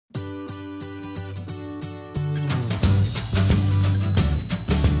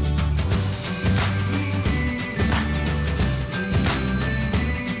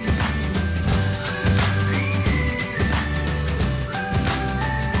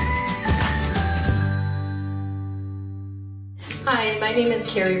Hi, my name is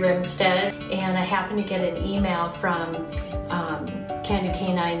Carrie and I happened to get an email from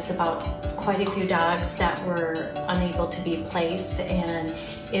Canines about quite a few dogs that were unable to be placed, and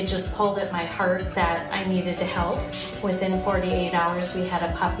it just pulled at my heart that I needed to help. Within 48 hours we had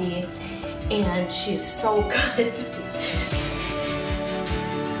a puppy, and she's so good.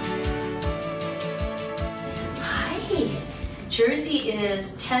 Hi, Jersey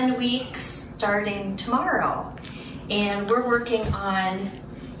is 10 weeks starting tomorrow, and we're working on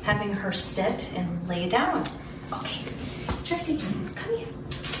having her sit and lay down. Okay, Jersey, come here.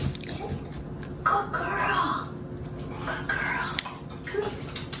 Sit. Good girl. Good girl. Come here.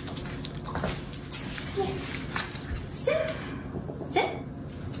 Come here. Sit. Sit.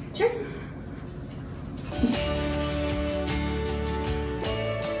 Jersey.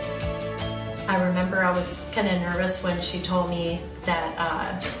 I remember I was kind of nervous when she told me that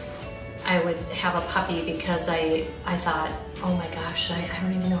I would have a puppy, because I thought, oh my gosh, I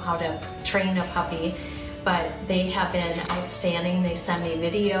don't even know how to train a puppy. But they have been outstanding. They send me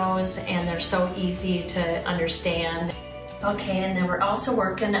videos and they're so easy to understand. Okay, and then we're also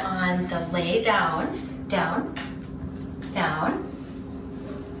working on the lay down, down, down,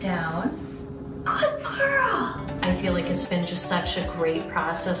 down. Good girl. I feel like it's been just such a great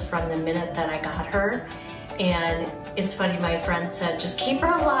process from the minute that I got her. And it's funny, my friend said, just keep her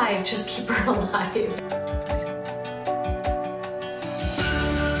alive, just keep her alive.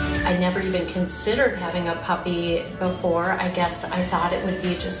 I never even considered having a puppy before. I guess I thought it would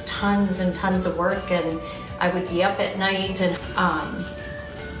be just tons and tons of work, and I would be up at night, and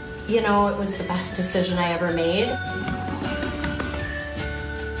you know, it was the best decision I ever made.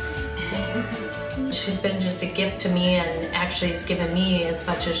 She's been just a gift to me, and actually has given me as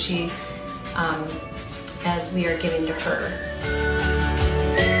much as we are giving to her.